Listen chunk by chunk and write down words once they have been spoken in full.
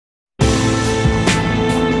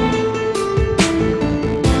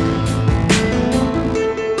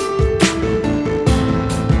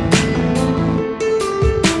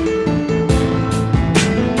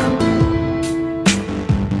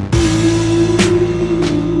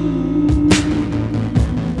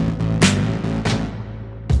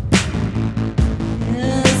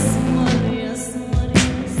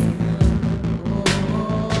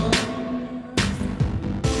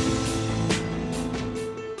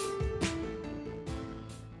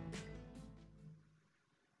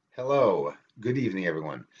Hello, good evening,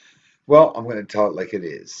 everyone. Well, I'm going to tell it like it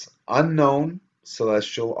is. Unknown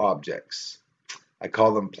celestial objects. I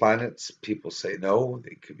call them planets. People say no,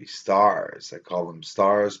 they could be stars. I call them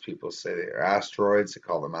stars. People say they're asteroids. I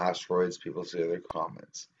call them asteroids. People say they're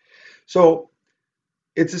comets. So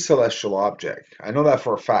it's a celestial object. I know that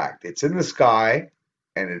for a fact. It's in the sky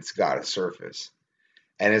and it's got a surface.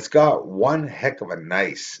 And it's got one heck of a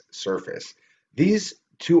nice surface. These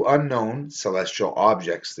two unknown celestial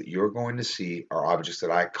objects that you're going to see are objects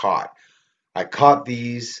that I caught. I caught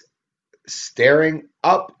these staring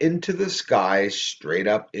up into the sky, straight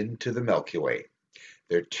up into the Milky Way.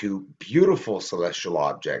 They're two beautiful celestial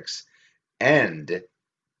objects. And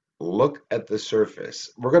look at the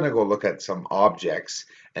surface. We're going to go look at some objects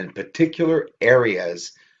and particular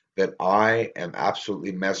areas that I am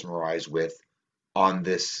absolutely mesmerized with on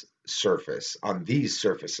this surface, on these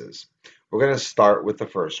surfaces. We're going to start with the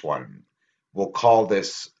first one. We'll call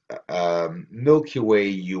this Milky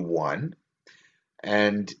Way U1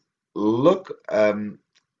 and look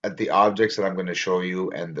at the objects that I'm going to show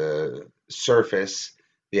you and the surface,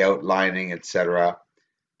 the outlining, etc.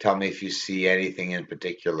 Tell me if you see anything in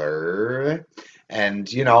particular. And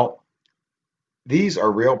these are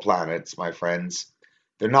real planets, my friends.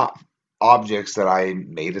 They're not objects that I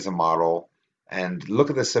made as a model. And look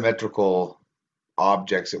at the symmetrical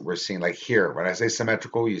objects that we're seeing. Like here, when I say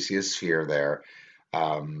symmetrical, you see a sphere there,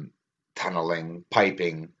 um, tunneling,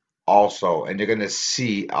 piping also. And you're going to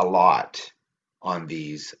see a lot on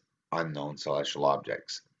these unknown celestial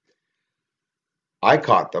objects. I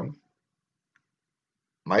caught them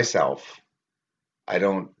myself. I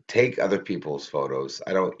don't take other people's photos.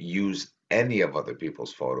 I don't use any of other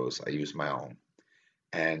people's photos. I use my own.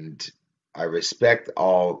 And I respect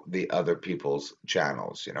all the other people's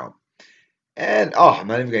channels. And oh, I'm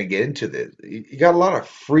not even going to get into this. You got a lot of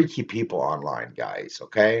freaky people online, guys,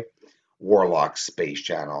 okay? Warlock Space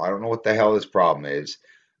Channel. I don't know what the hell his problem is,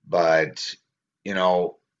 but you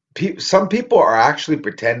know, some people are actually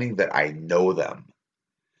pretending that I know them.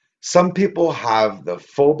 Some people have the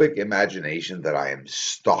phobic imagination that I am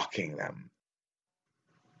stalking them.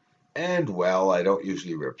 And well, I don't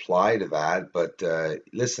usually reply to that, but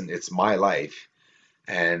listen, it's my life,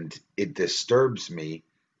 and it disturbs me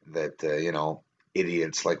that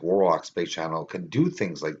idiots like Warlock Space Channel can do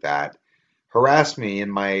things like that, harass me in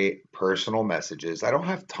my personal messages. I don't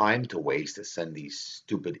have time to waste to send these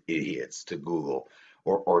stupid idiots to Google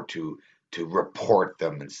or to report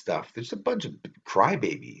them and stuff. There's a bunch of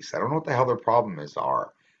crybabies. I don't know what the hell their problem is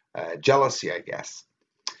are. Jealousy, I guess.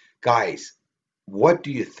 Guys, what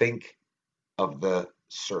do you think of the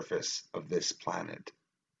surface of this planet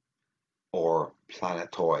or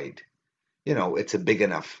planetoid? It's a big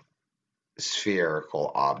enough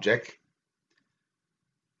spherical object.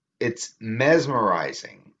 It's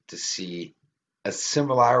mesmerizing to see a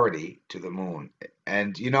similarity to the moon.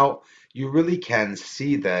 And you really can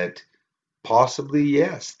see that possibly,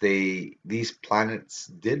 yes, these planets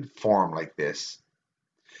did form like this,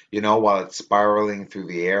 while it's spiraling through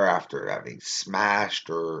the air after having smashed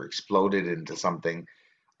or exploded into something.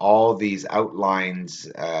 All these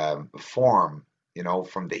outlines form,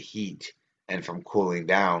 from the heat and from cooling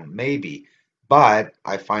down, maybe. But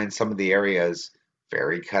I find some of the areas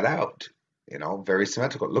very cut out, very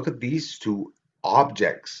symmetrical. Look at these two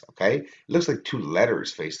objects, okay? It looks like two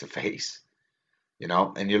letters face to face,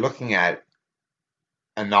 and you're looking at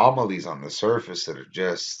anomalies on the surface that are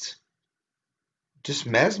just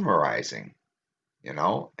mesmerizing,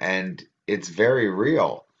 and it's very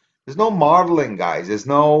real. There's no modeling, guys. There's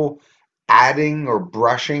no adding or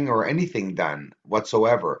brushing or anything done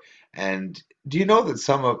whatsoever. And do you know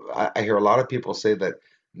that I hear a lot of people say that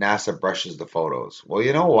NASA brushes the photos. Well,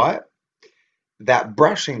 you know what? That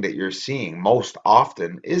brushing that you're seeing most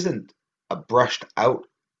often isn't a brushed out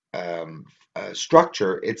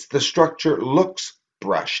structure. It's the structure looks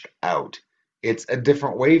brushed out. It's a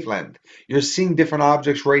different wavelength. You're seeing different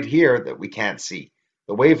objects right here that we can't see.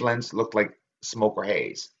 The wavelengths look like smoke or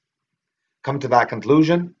haze. Come to that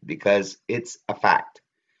conclusion because it's a fact.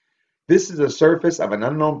 This is the surface of an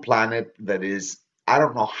unknown planet that is, I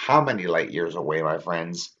don't know how many light years away, my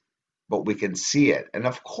friends, but we can see it. And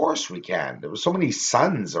of course we can. There were so many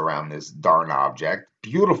suns around this darn object,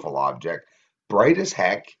 beautiful object, bright as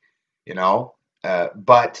heck,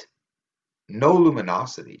 but no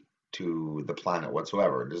luminosity to the planet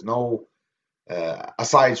whatsoever. There's no,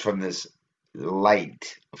 aside from this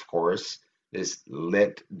light, of course, this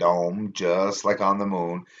lit dome, just like on the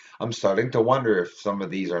moon. I'm starting to wonder if some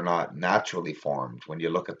of these are not naturally formed when you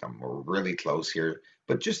look at them. We're really close here,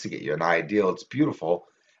 but just to get you an idea, it's beautiful.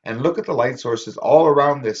 And look at the light sources all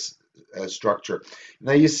around this structure.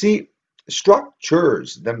 Now you see,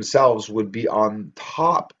 structures themselves would be on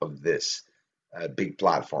top of this big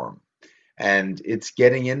platform, and it's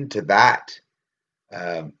getting into that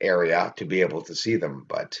area to be able to see them.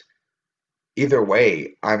 But either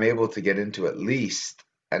way, I'm able to get into at least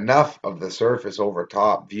enough of the surface over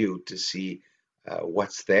top view to see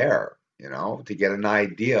what's there, to get an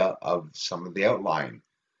idea of some of the outline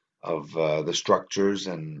of the structures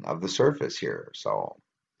and of the surface here. So,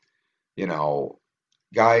 you know,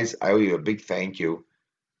 guys, I owe you a big thank you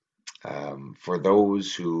for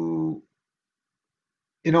those who,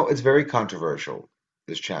 it's very controversial,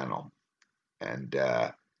 this channel. And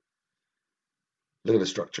look at the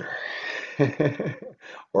structure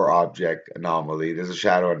or object anomaly. There's a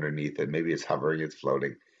shadow underneath it. Maybe it's hovering, it's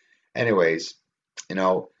floating. Anyways, you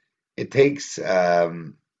know, it takes,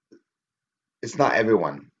 it's not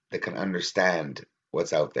everyone that can understand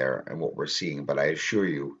what's out there and what we're seeing, but I assure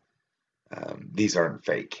you, these aren't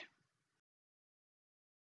fake.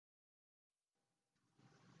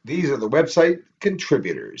 These are the website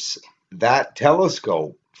contributors. That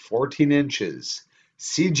telescope, 14 inches,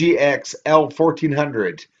 CGX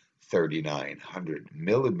L1400, 3900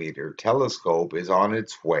 millimeter telescope is on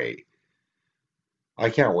its way. I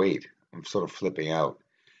can't wait. I'm sort of flipping out.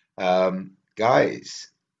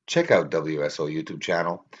 Guys, check out WSO YouTube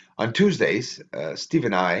channel. On Tuesdays, Steve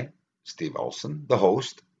and I, Steve Olson, the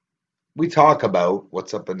host, we talk about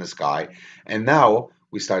what's up in the sky, and now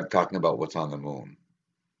we start talking about what's on the moon.